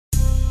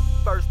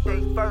First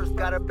thing first,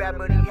 got a bad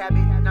money habit,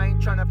 and I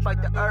ain't tryna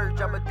fight the urge.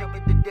 I'm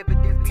addicted to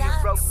dividends, being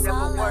broke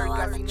never work.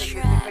 I see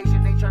niggas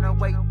impatient, ain't tryna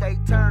wait they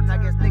turn. I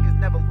guess niggas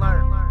never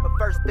learn. But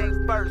first things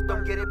first,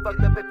 don't get it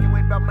fucked up if you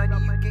ain't about money,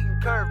 you getting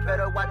curved.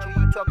 Better watch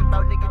who you talking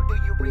about, nigga, do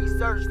your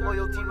research.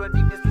 Loyalty run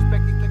deep,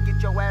 disrespecting can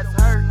get your ass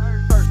hurt.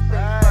 First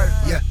things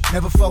first. Yeah,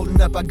 never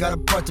folding up, I got a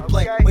part to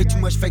play. Way too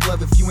much fake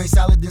love, if you ain't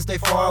solid, then stay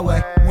far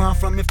away. Where I'm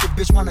from, if the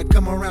bitch wanna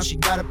come around, she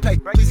gotta pay.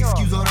 Please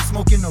excuse all the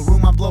smoke in the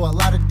room, I blow a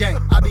lot of day.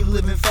 I be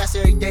living fast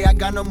every day, I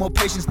got no more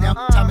patience now.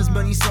 Time is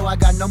money, so I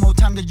got no more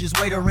time to just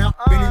wait around.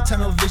 Been in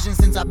tunnel vision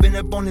since I've been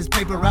up on this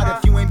paper route.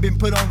 If you ain't been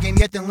put on game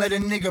yet, then let a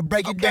nigga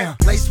break it down.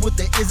 Laced with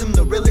the ism,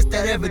 the realest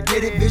that ever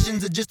did it.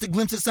 Visions are just a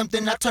glimpse of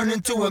something I turn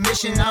into a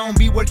mission. I don't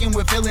be working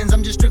with feelings,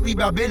 I'm just strictly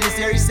about business.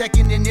 Every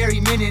second and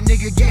every minute,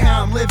 nigga, get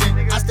how I'm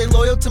living. I stay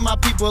loyal to my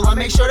people, I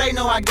make sure they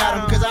know I got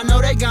them. Cause I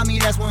know they got me,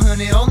 that's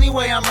 100, only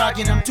way I'm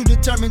rocking. I'm too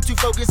determined to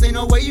focus, ain't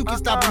no way you can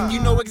stop them. You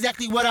know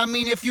exactly what I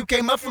mean if you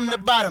came up from the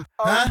bottom,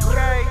 huh?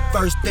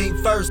 First thing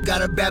first,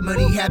 got a bad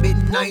money habit,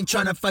 and I ain't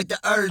tryna fight the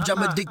urge.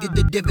 I'm addicted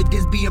to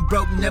dividends, being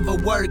broke never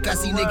work. I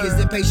see niggas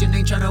impatient,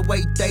 ain't tryna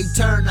wait they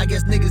turn. I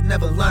guess niggas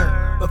never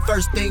learn. But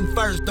first thing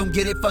first, don't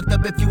get it fucked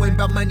up if you ain't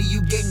about money,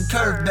 you getting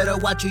curved. Better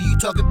watch who you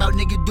talk about,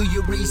 nigga, do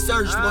your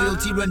research.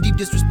 Loyalty run deep,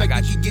 disrespect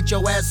you can get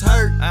your ass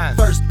hurt.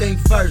 First thing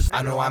first.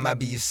 I know I might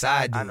be your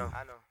side dude,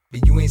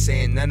 but you ain't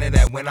saying none of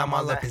that when I'm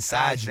all up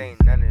inside you.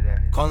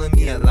 Calling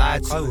me a lie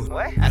too,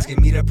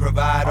 asking me to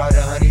provide all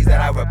the honeys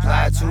that I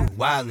reply to.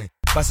 Wildin',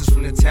 busters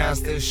from the town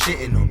still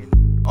shitting on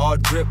me. All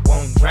drip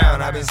won't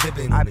drown, I been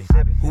zipping on me.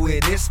 Who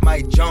it is?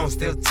 Mike Jones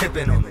still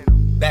tipping on me.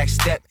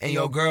 Backstep and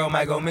your girl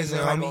might go missing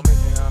on me.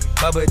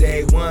 Bubba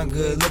Day one,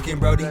 good looking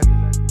Brody.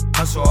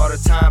 Hustle all the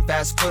time,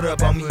 fast foot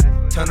up on me.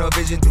 Tunnel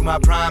vision through my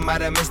prime,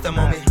 might have missed a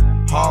moment.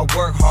 Hard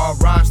work,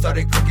 hard rhyme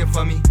started cooking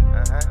for me.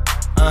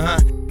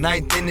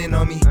 Ninth inning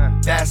on me,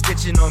 fast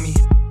pitching on me.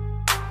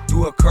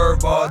 Do a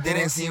curveball,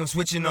 didn't see him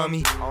switching on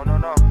me.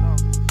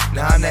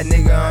 Now I'm that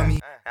nigga on me.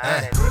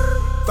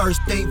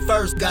 First thing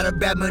first, got a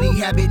bad money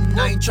habit, and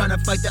I ain't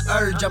tryna fight the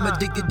urge. I'm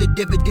addicted to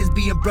dividends,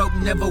 being broke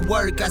never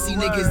work. I see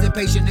niggas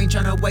impatient, ain't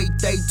tryna wait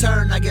they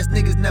turn. I guess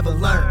niggas never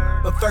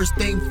learn. But first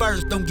thing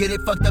first, don't get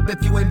it fucked up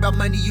if you ain't about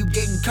money, you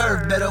getting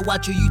curved. Better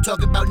watch who you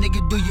talking about,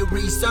 nigga, do your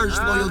research.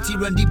 Loyalty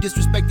run deep,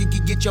 disrespecting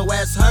can get your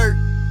ass hurt.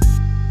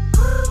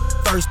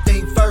 First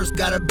thing first,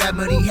 got a bad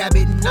money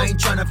habit, and I ain't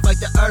tryna fight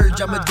the urge.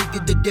 I'm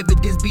addicted to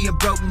dividends, being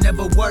broke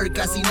never work.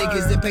 I see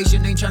niggas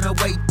impatient, ain't tryna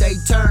wait they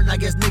turn. I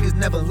guess niggas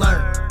never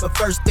learn. But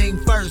first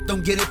thing first,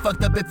 don't get it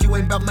fucked up if you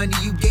ain't about money,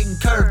 you getting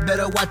curved.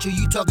 Better watch who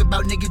you talking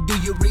about, nigga, do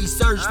your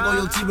research.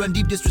 Loyalty run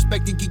deep,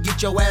 disrespecting can get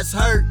your ass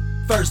hurt.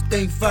 First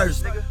thing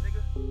first.